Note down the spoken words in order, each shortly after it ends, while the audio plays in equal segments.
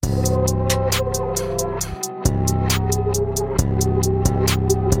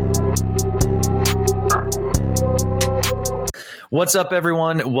What's up,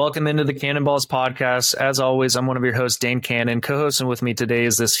 everyone? Welcome into the Cannonballs podcast. As always, I'm one of your hosts, Dane Cannon. Co-hosting with me today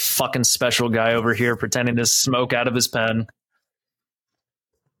is this fucking special guy over here pretending to smoke out of his pen.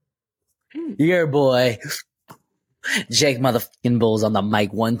 Your boy, Jake motherfucking Bulls on the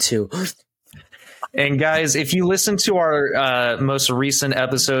mic 1-2. And guys, if you listen to our most recent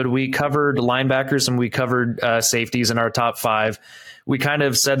episode, we covered linebackers and we covered safeties in our top five. We kind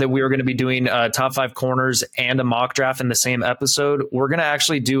of said that we were going to be doing top five corners and a mock draft in the same episode. We're going to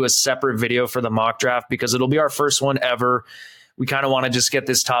actually do a separate video for the mock draft because it'll be our first one ever. We kind of want to just get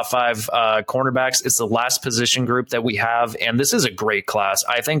this top five cornerbacks. It's the last position group that we have, and this is a great class.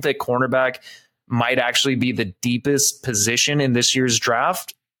 I think that cornerback might actually be the deepest position in this year's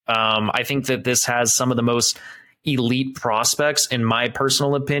draft. I think that this has some of the most elite prospects, in my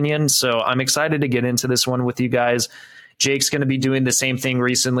personal opinion. So I'm excited to get into this one with you guys. Jake's going to be doing the same thing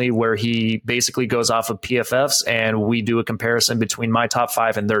recently where he basically goes off of PFFs and we do a comparison between my top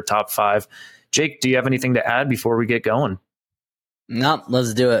five and their top five. Jake, do you have anything to add before we get going? Nope,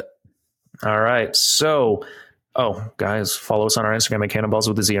 let's do it. All right. So, guys, follow us on our Instagram at Cannonballs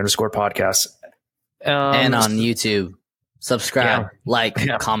with the Z _podcast. And on YouTube. Subscribe,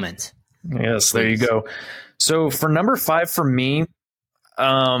 comment. Yes, there you go. So for number 5 for me,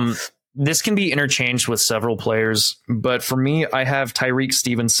 this can be interchanged with several players, but for me, I have Tyreek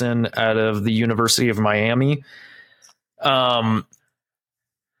Stevenson out of the University of Miami. I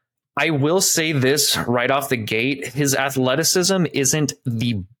will say this right off the gate. His athleticism isn't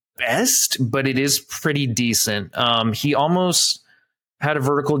the best, but it is pretty decent. He almost had a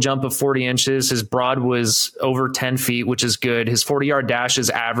vertical jump of 40 inches. His broad was over 10 feet, which is good. His 40-yard dash is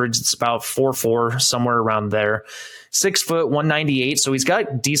average. It's about 4.4, somewhere around there. 6 foot, 198. So he's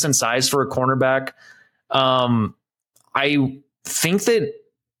got decent size for a cornerback. I think that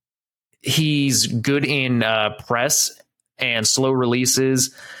he's good in press and slow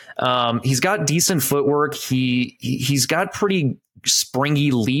releases. He's got decent footwork. He's got pretty springy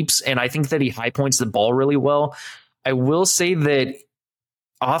leaps, and I think that he high points the ball really well. I will say that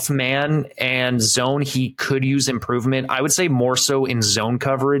off man and zone, he could use improvement. I would say more so in zone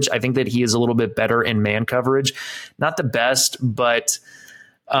coverage. I think that he is a little bit better in man coverage. Not the best, but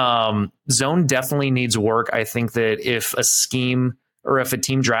zone definitely needs work. I think that if a scheme or if a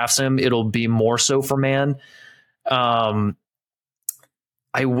team drafts him, it'll be more so for man. I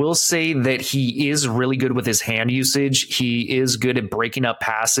will say that he is really good with his hand usage. He is good at breaking up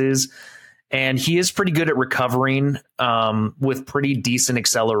passes. And he is pretty good at recovering with pretty decent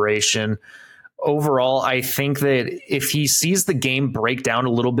acceleration. Overall, I think that if he sees the game break down a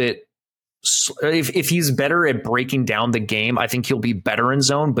little bit, if he's better at breaking down the game, I think he'll be better in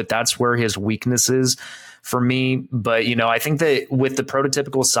zone, but that's where his weakness is for me. But, I think that with the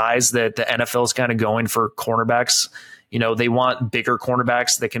prototypical size that the NFL is kind of going for cornerbacks, they want bigger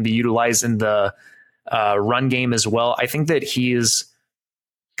cornerbacks that can be utilized in the run game as well. I think that he is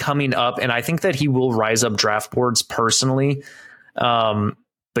coming up, and I think that he will rise up draft boards personally. But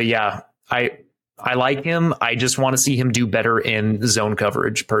yeah, I like him. I just want to see him do better in zone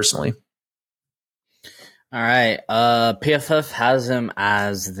coverage personally. All right. PFF has him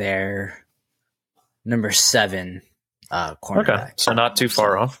as their number 7 cornerback. Okay, so not too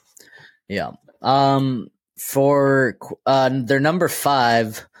far off. Yeah. For their number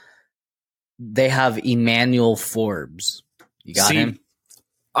 5, they have Emmanuel Forbes. You got him?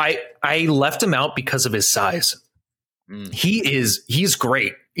 I left him out because of his size. He's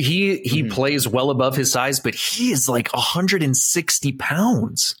great. He plays well above his size, but he is like 160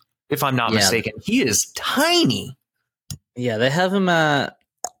 pounds, if I'm not mistaken. He is tiny. Yeah, they have him at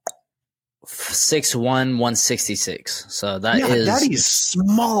 6'1", 166. So that is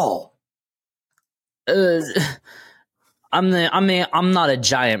small. I'm not a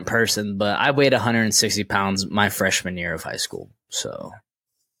giant person, but I weighed 160 pounds my freshman year of high school. So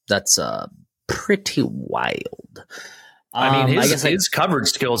that's pretty wild. I mean, his coverage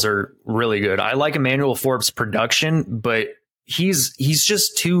skills are really good. I like Emmanuel Forbes' production, but he's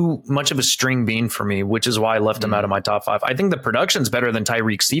just too much of a string bean for me, which is why I left him out of my top 5. I think the production's better than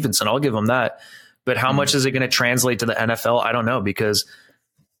Tyreek Stevenson. I'll give him that. But how much is it going to translate to the NFL? I don't know, because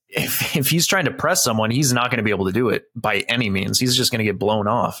if he's trying to press someone, he's not going to be able to do it by any means. He's just going to get blown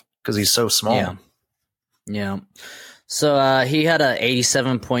off because he's so small. Yeah. So he had a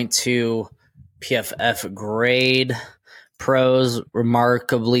 87.2 PFF grade. Pros,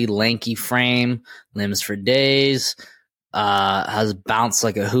 remarkably lanky frame, limbs for days, has bounce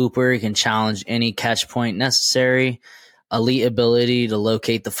like a hooper. He can challenge any catch point necessary. elite ability to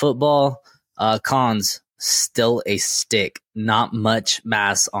locate the football. Cons, still a stick, not much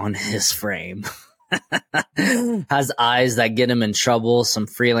mass on his frame. Has eyes that get him in trouble, some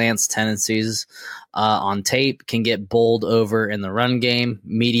freelance tendencies on tape, can get bowled over in the run game,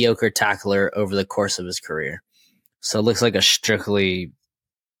 mediocre tackler over the course of his career. So it looks like a strictly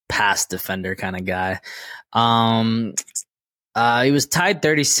pass defender kind of guy. He was tied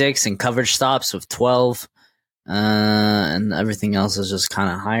 36 in coverage stops with 12, and everything else is just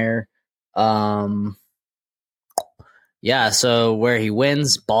kind of higher. Yeah, so where he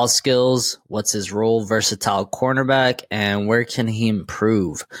wins, ball skills, what's his role, versatile cornerback, and where can he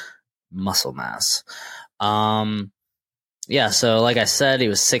improve? Muscle mass. Yeah, so like I said, he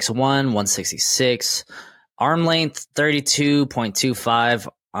was 6'1", 166. Arm length, 32.25.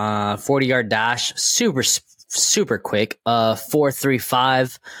 40-yard dash, super quick.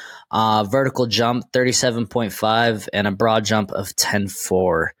 4.35. Vertical jump, 37.5. And a broad jump of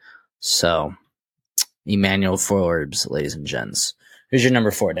 10.4. So, Emmanuel Forbes, ladies and gents. Who's your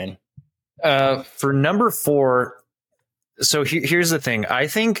number 4, Danny? For number 4, so here's the thing. I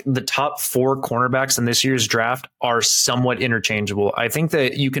think the top 4 cornerbacks in this year's draft are somewhat interchangeable. I think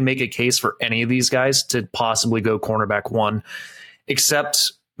that you can make a case for any of these guys to possibly go cornerback 1,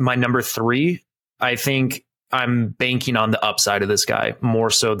 except my number 3. I think I'm banking on the upside of this guy more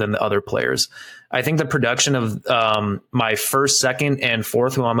so than the other players. I think the production of my 1st, 2nd, and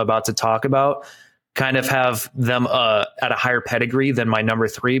 4th, who I'm about to talk about, kind of have them at a higher pedigree than my number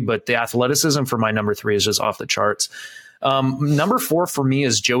 3, but the athleticism for my number 3 is just off the charts. Number 4 for me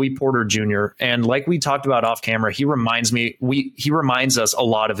is Joey Porter Jr. And like we talked about off camera, he reminds us a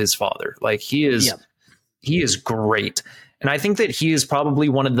lot of his father. Like he is great. And I think that he is probably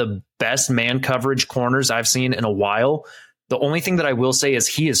one of the best man coverage corners I've seen in a while. The only thing that I will say is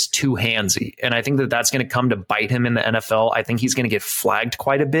he is too handsy. And I think that that's going to come to bite him in the NFL. I think he's going to get flagged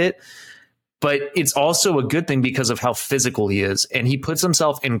quite a bit. But it's also a good thing because of how physical he is. And he puts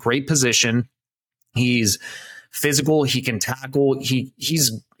himself in great position. He's physical. He can tackle.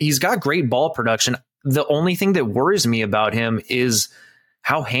 He's got great ball production. The only thing that worries me about him is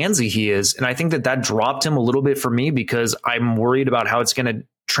how handsy he is. And I think that dropped him a little bit for me because I'm worried about how it's going to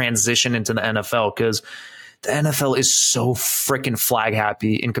transition into the NFL, because the NFL is so freaking flag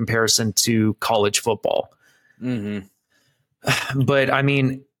happy in comparison to college football. Mm-hmm. But I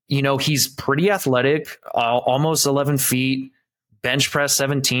mean, he's pretty athletic, almost 11 feet, bench press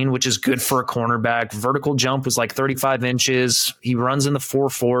 17, which is good for a cornerback. Vertical jump was like 35 inches. He runs in the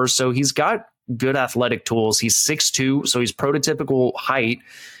 4.4. So he's got good athletic tools. He's 6'2", so he's prototypical height.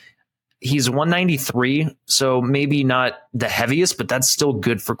 He's 193, so maybe not the heaviest, but that's still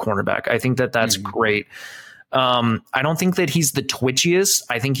good for cornerback. I think that's great. I don't think that he's the twitchiest.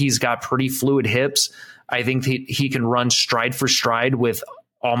 I think he's got pretty fluid hips. I think he can run stride for stride with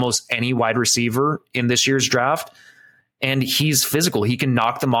almost any wide receiver in this year's draft. And he's physical. He can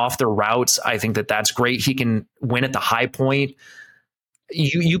knock them off their routes. I think that's great. He can win at the high point.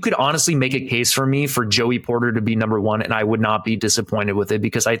 You could honestly make a case for me for Joey Porter to be number 1, and I would not be disappointed with it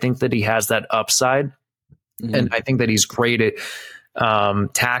because I think that he has that upside. Mm-hmm. And I think that he's great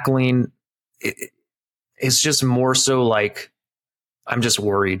at tackling. It's just more so like I'm just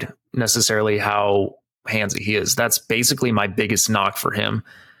worried necessarily how handsy he is. That's basically my biggest knock for him.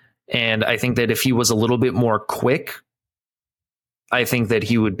 And I think that if he was a little bit more quick, I think that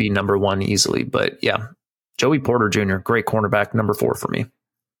he would be number 1 easily. But yeah, Joey Porter Jr., great cornerback, number 4 for me.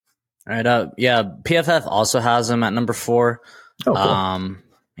 All right. Yeah, PFF also has him at number 4. Oh, cool.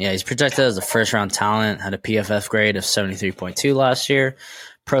 Yeah, he's projected as a first-round talent, had a PFF grade of 73.2 last year.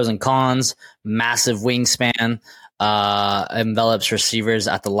 Pros and cons, massive wingspan, envelops receivers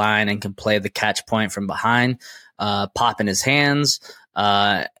at the line and can play the catch point from behind, pop in his hands,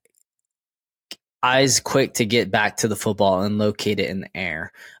 eyes quick to get back to the football and locate it in the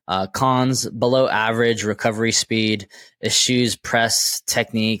air. Cons, below average recovery speed, eschews press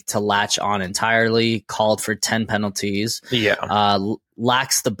technique to latch on entirely, called for 10 penalties. Yeah.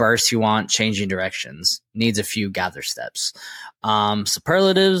 Lacks the burst you want, changing directions, needs a few gather steps.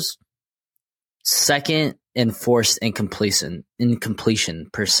 Superlatives, second in forced incompletion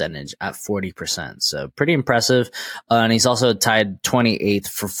percentage at 40%. So pretty impressive. And he's also tied 28th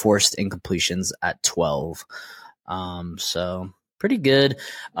for forced incompletions at 12. So pretty good.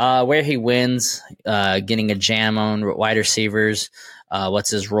 Where he wins, getting a jam on wide receivers. What's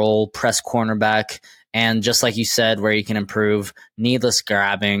his role? Press cornerback. And just like you said, where he can improve, needless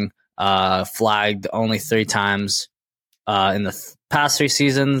grabbing, flagged only 3 times in the past 3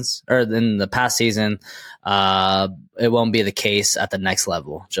 seasons, or in the past season. It won't be the case at the next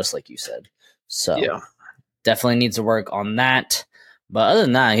level, just like you said. So yeah. Definitely needs to work on that. But other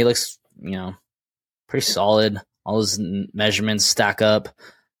than that, he looks, pretty solid. All his measurements stack up.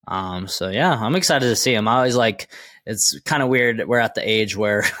 So yeah, I'm excited to see him. I always it's kind of weird. We're at the age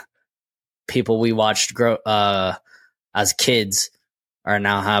where people we watched grow as kids are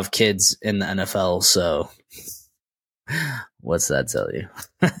now have kids in the NFL. So what's that tell you?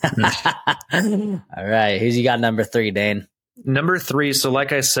 All right. Who's you got number 3, Dane? Number 3. So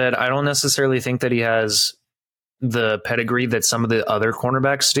like I said, I don't necessarily think that he has the pedigree that some of the other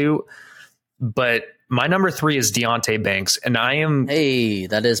cornerbacks do, but my number 3 is Deonte Banks, and Hey,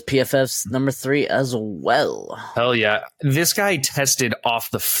 that is PFF's number 3 as well. Hell yeah. This guy tested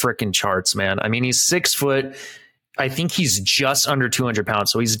off the freaking charts, man. I mean, he's 6 foot. I think he's just under 200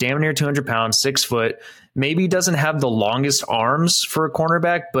 pounds. So he's damn near 200 pounds, 6 foot. Maybe he doesn't have the longest arms for a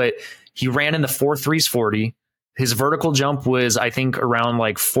cornerback, but he ran in the 4.3s 40. His vertical jump was, I think,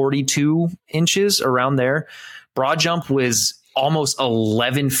 around 42 inches, around there. Broad jump was almost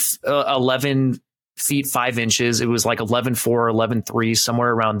 11 feet 5 inches. It was 11.4, 11.3,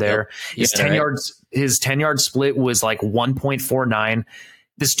 somewhere around there. Yep. His 10-yard split was 1.49.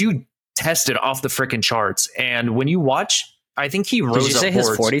 This dude tested off the freaking charts. And when you watch, I think he rose up. Did you say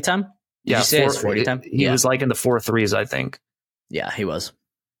his 40 time? Did you say his 40 time? He was in the 4.3s, I think. Yeah, he was.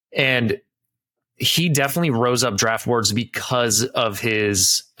 And he definitely rose up draft boards because of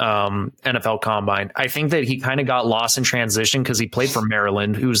his NFL combine. I think that he kind of got lost in transition because he played for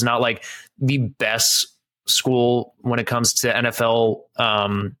Maryland, who's not the best school when it comes to NFL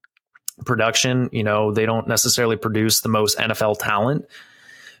production. They don't necessarily produce the most NFL talent.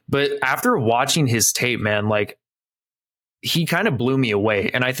 But after watching his tape, man, he kind of blew me away.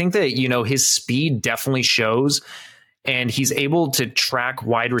 And I think that, his speed definitely shows. And he's able to track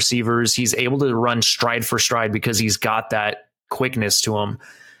wide receivers. He's able to run stride for stride because he's got that quickness to him.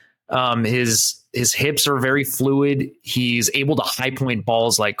 His hips are very fluid. He's able to high point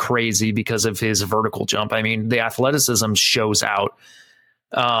balls like crazy because of his vertical jump. I mean, the athleticism shows out.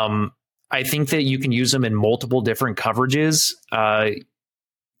 I think that you can use him in multiple different coverages.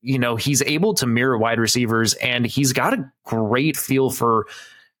 He's able to mirror wide receivers, and he's got a great feel for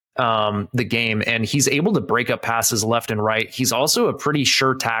the game, and he's able to break up passes left and right. He's also a pretty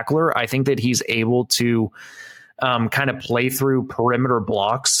sure tackler. I think that he's able to kind of play through perimeter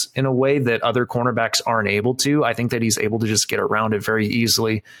blocks in a way that other cornerbacks aren't able to. I think that he's able to just get around it very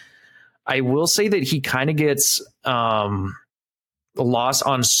easily. I will say that he kind of gets lost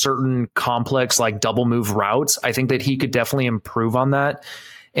on certain complex, double move routes. I think that he could definitely improve on that.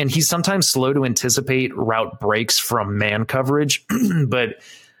 And he's sometimes slow to anticipate route breaks from man coverage, but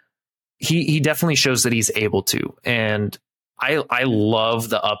he definitely shows that he's able to. And I love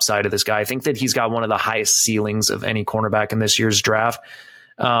the upside of this guy. I think that he's got one of the highest ceilings of any cornerback in this year's draft.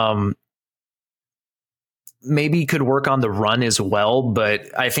 Maybe he could work on the run as well,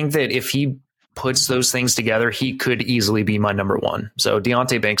 but I think that if he puts those things together, he could easily be my number 1. So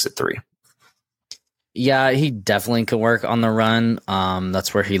Deonte Banks at 3. Yeah, he definitely could work on the run.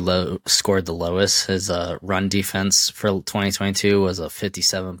 That's where he scored the lowest. His run defense for 2022 was a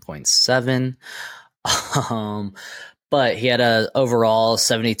 57.7. But he had a overall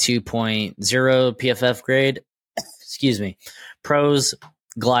 72.0 PFF grade. Excuse me. Pros,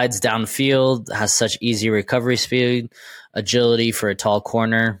 glides downfield, has such easy recovery speed, agility for a tall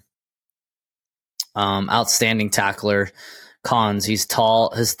corner. Outstanding tackler. Cons, he's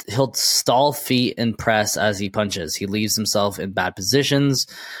tall. He'll stall feet and press as he punches. He leaves himself in bad positions.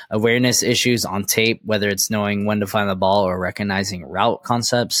 Awareness issues on tape, whether it's knowing when to find the ball or recognizing route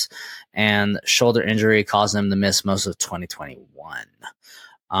concepts. And shoulder injury caused him to miss most of 2021.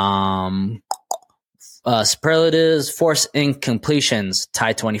 Superlatives, force incompletions,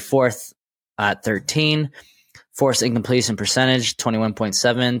 tied 24th at 13. Force incompletion percentage,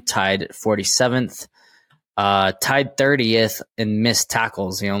 21.7, tied 47th. Tied 30th in missed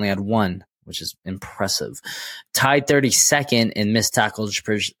tackles. He only had 1, which is impressive. Tied 32nd in missed tackles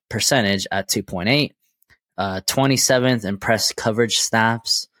percentage at 2.8. 27th in press coverage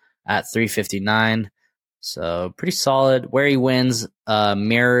snaps at 359. So pretty solid. Where he wins,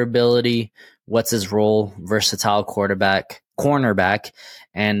 mirror ability, what's his role, versatile cornerback,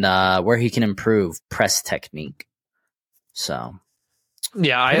 and where he can improve, press technique. So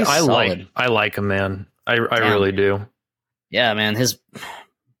yeah, I like him, man. I really do. Yeah, man. His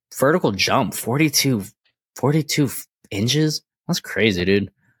vertical jump, 42 inches. That's crazy,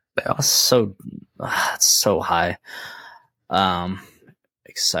 dude. Yeah. That's so high.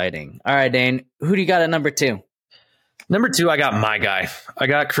 Exciting. All right, Dane. Who do you got at number 2? Number 2, I got my guy. I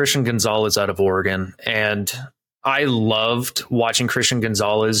got Christian Gonzalez out of Oregon. And I loved watching Christian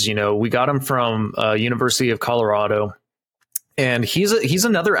Gonzalez. You know, we got him from University of Colorado, and he's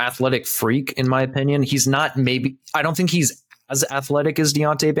another athletic freak in my opinion. He's not I don't think he's as athletic as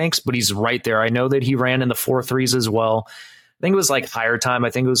Deonte Banks, but he's right there. I know that he ran in the 4.3s as well. I think it was like higher time. I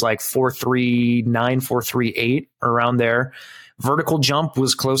think it was like 4.39, 4.38 around there. Vertical jump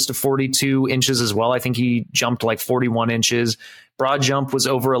was close to 42 inches as well. I think he jumped like 41 inches. Broad jump was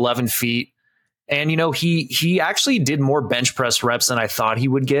over 11 feet. And, you know, he actually did more bench press reps than I thought he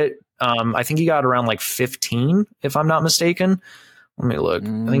would get. I think he got around like 15, if I'm not mistaken. Let me look.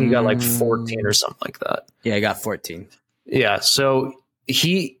 I think he got like 14 or something like that. Yeah, he got 14. Yeah. So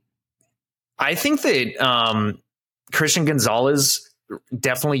I think that Christian Gonzalez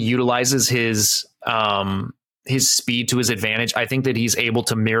definitely utilizes his speed to his advantage. I think that he's able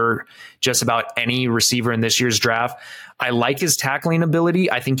to mirror just about any receiver in this year's draft. I like his tackling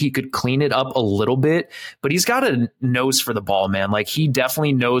ability. I think he could clean it up a little bit, but he's got a nose for the ball, man. Like he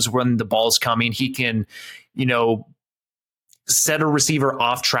definitely knows when the ball's coming. He can, you know, set a receiver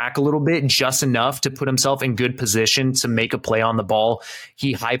off track a little bit, just enough to put himself in good position to make a play on the ball.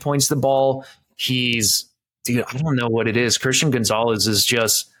 He high points the ball. Dude, I don't know what it is. Christian Gonzalez is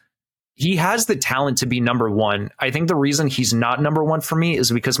just, he has the talent to be number one. I think the reason he's not number one for me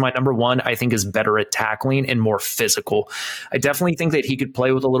is because my number one, I think, is better at tackling and more physical. I definitely think that he could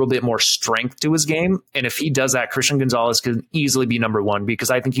play with a little bit more strength to his game. And if he does that, Christian Gonzalez could easily be number one because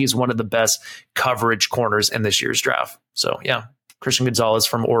I think he's one of the best coverage corners in this year's draft. So, yeah, Christian Gonzalez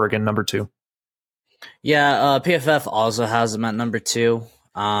from Oregon, number 2. Yeah, PFF also has him at number 2.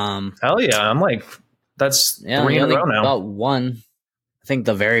 Hell yeah. I'm like, that's 3 in a row now. About one. I think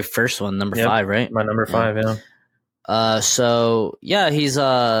the very first one, number 5, right? My number 5, yeah. So yeah, he's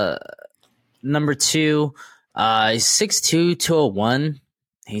number 2. He's 6'2", 201.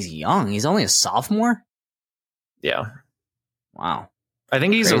 He's young. He's only a sophomore. Yeah. Wow. I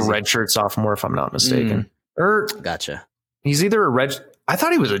think he's a redshirt sophomore, if I'm not mistaken. Or gotcha. He's either I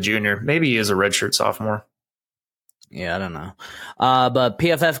thought he was a junior. Maybe he is a redshirt sophomore. Yeah, I don't know. But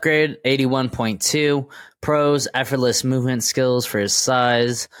PFF grade 81.2. Pros, effortless movement skills for his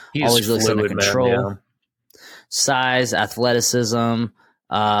size. Always looks under control. Man, yeah. Size, athleticism.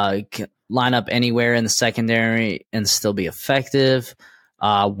 Can line up anywhere in the secondary and still be effective.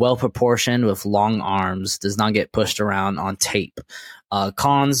 Well proportioned with long arms. Does not get pushed around on tape.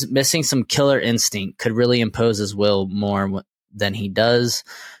 Cons, missing some killer instinct. Could really impose his will more than he does.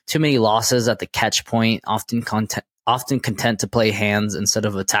 Too many losses at the catch point. Often content to play hands instead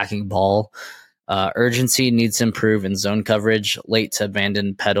of attacking ball. Urgency needs to improve in zone coverage. Late to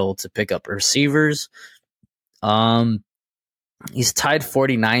abandon pedal to pick up receivers. He's tied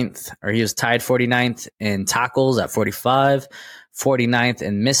 49th, or he was tied 49th in tackles at 45, 49th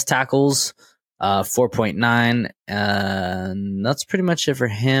in missed tackles, 4.9. And that's pretty much it for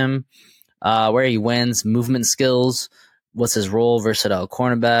him. Where he wins, movement skills. What's his role, versatile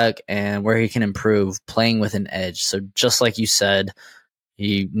cornerback, and where he can improve, playing with an edge. So just like you said,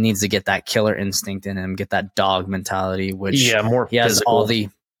 he needs to get that killer instinct in him, get that dog mentality, which more he has physical.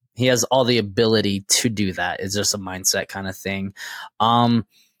 He has all the ability to do that. It's just a mindset kind of thing.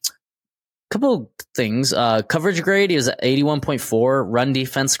 Couple things. Coverage grade, he was at 81.4. Run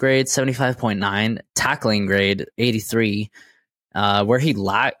defense grade, 75.9. Tackling grade, 83. Where he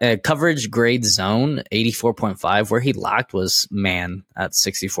lacked coverage grade zone 84.5. Where he lacked was man at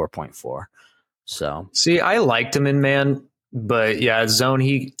 64.4. So see, I liked him in man, but yeah, zone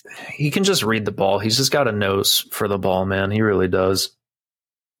he can just read the ball. He's just got a nose for the ball, man. He really does.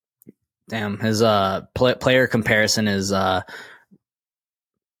 Damn, his player comparison is what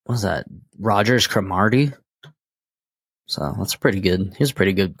was that? Rogers Cromartie. So that's pretty good. He's a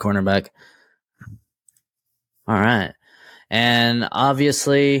pretty good cornerback. All right. And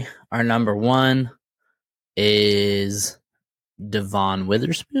obviously, our number 1 is Devon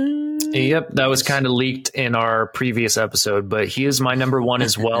Witherspoon. Yep, that was kind of leaked in our previous episode, but he is my number 1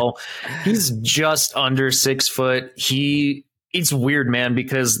 as well. He's just under 6 foot. It's weird, man,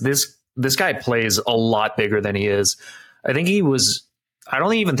 because this guy plays a lot bigger than he is. I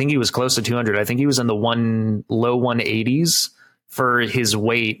don't even think he was close to 200. I think he was in the low 180s. For his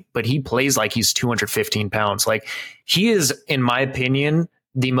weight, but he plays like he's 215 pounds. Like he is, in my opinion,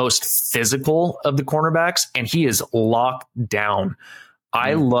 the most physical of the cornerbacks, and he is locked down.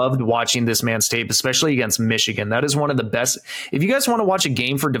 I loved watching this man's tape, especially against Michigan. That is one of the best. If you guys want to watch a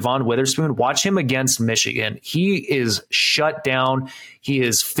game for Devon Witherspoon, watch him against Michigan. He is shut down. He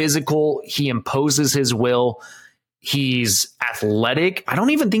is physical. He imposes his will. He's athletic. I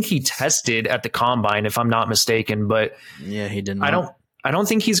don't even think he tested at the combine, if I'm not mistaken, but yeah, he didn't. I don't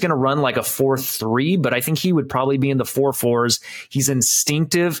think he's going to run like a 4.3, but I think he would probably be in the 4.4s. He's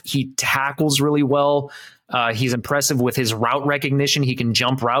instinctive. He tackles really well. He's impressive with his route recognition. He can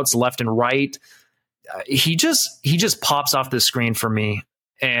jump routes left and right. He just pops off the screen for me.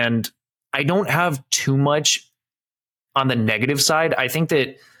 And I don't have too much on the negative side. I think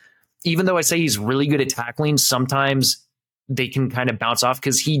that even though I say he's really good at tackling, sometimes they can kind of bounce off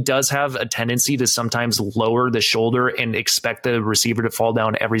because he does have a tendency to sometimes lower the shoulder and expect the receiver to fall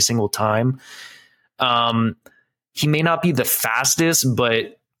down every single time. He may not be the fastest,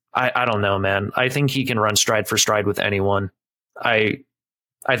 but I don't know, man. I think he can run stride for stride with anyone. I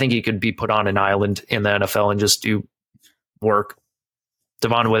think he could be put on an island in the NFL and just do work.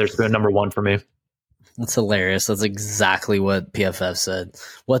 Devon Witherspoon, number 1 for me. That's hilarious. That's exactly what PFF said.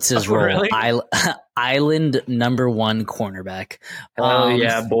 What's his role? Really? Island number 1 cornerback. Oh,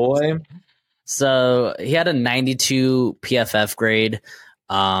 yeah, boy. So he had a 92 PFF grade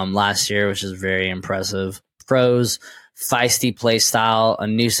last year, which is very impressive. Pros, feisty play style, a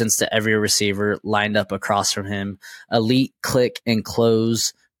nuisance to every receiver lined up across from him, elite click and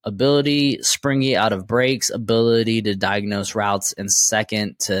close ability, springy out of breaks, ability to diagnose routes, and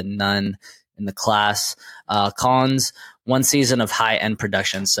second to none in the class. Collins, 1 season of high-end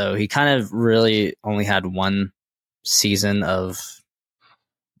production, so he kind of really only had 1 season of,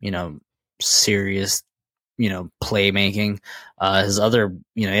 serious, playmaking. His other,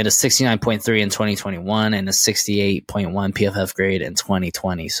 he had a 69.3 in 2021 and a 68.1 PFF grade in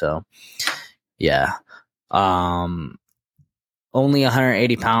 2020. So, yeah. Only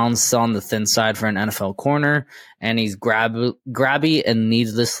 180 pounds, still on the thin side for an NFL corner, and he's grabby and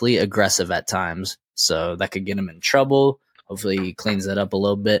needlessly aggressive at times. So that could get him in trouble. Hopefully he cleans that up a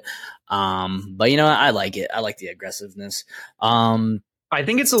little bit. But I like it. I like the aggressiveness. I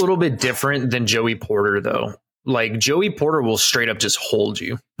think it's a little bit different than Joey Porter, though. Like, Joey Porter will straight up just hold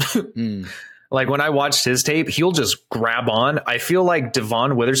you. Like, when I watched his tape, he'll just grab on. I feel like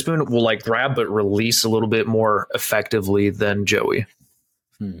Devon Witherspoon will like grab but release a little bit more effectively than Joey.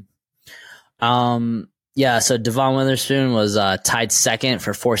 Yeah, so Devon Witherspoon was tied second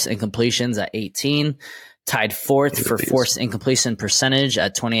for forced incompletions at 18, tied fourth for forced incompletion percentage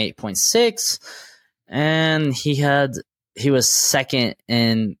at 28.6, and he was second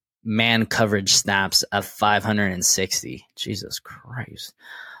in man coverage snaps at 560. Jesus Christ.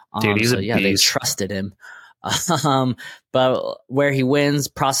 Dude, he's a beast. They trusted him. But where he wins,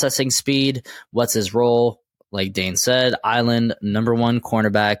 processing speed, what's his role? Like Dane said, Island, number 1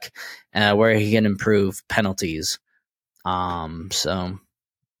 cornerback, where he can improve penalties. So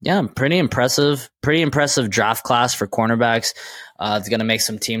yeah, pretty impressive draft class for cornerbacks. It's going to make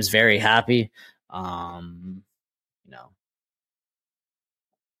some teams very happy.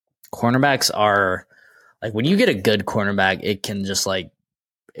 Cornerbacks are like, when you get a good cornerback, it can just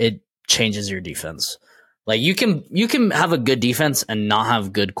it changes your defense. Like, you can have a good defense and not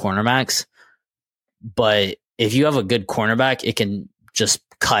have good cornerbacks, but if you have a good cornerback, it can just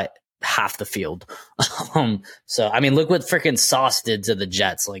cut half the field. So I mean, look what freaking Sauce did to the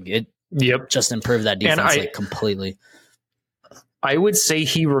Jets. Like, it just improved that defense completely. I would say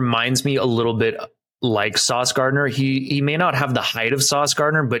he reminds me a little bit like Sauce Gardner. He may not have the height of Sauce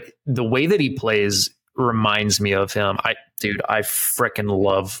Gardner, but the way that he plays reminds me of him. I freaking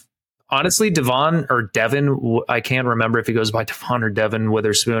love, honestly, Devon, I can't remember if he goes by Devon or Devon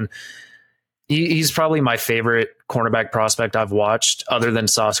Witherspoon. He's probably my favorite cornerback prospect I've watched, other than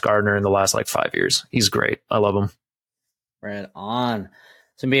Sauce Gardner, in the last 5 years. He's great. I love him. Right on.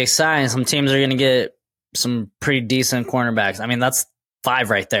 It's going to be exciting. Some teams are going to get some pretty decent cornerbacks. I mean, that's 5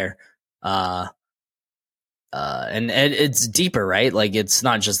 right there. And it's deeper, right? Like, it's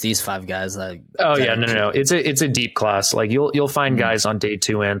not just these 5 guys. No. It's a deep class. Like, you'll find guys on day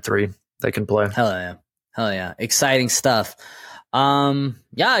 2 and 3 that can play. Hell yeah. Exciting stuff.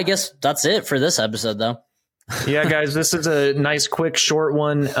 Yeah, I guess that's it for this episode, though. Yeah, guys, this is a nice, quick, short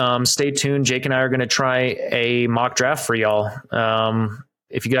one. Stay tuned. Jake and I are going to try a mock draft for y'all.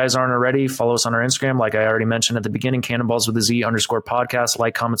 If you guys aren't already, follow us on our Instagram. Like I already mentioned at the beginning, Cannonballs with a Z _podcast.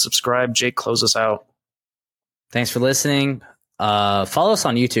 Like, comment, subscribe. Jake, close us out. Thanks for listening. Follow us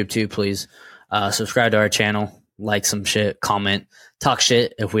on YouTube too, please. Subscribe to our channel. Like some shit. Comment. Talk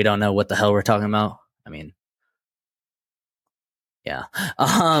shit if we don't know what the hell we're talking about. I mean, yeah.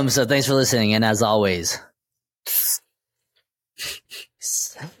 So thanks for listening, and as always.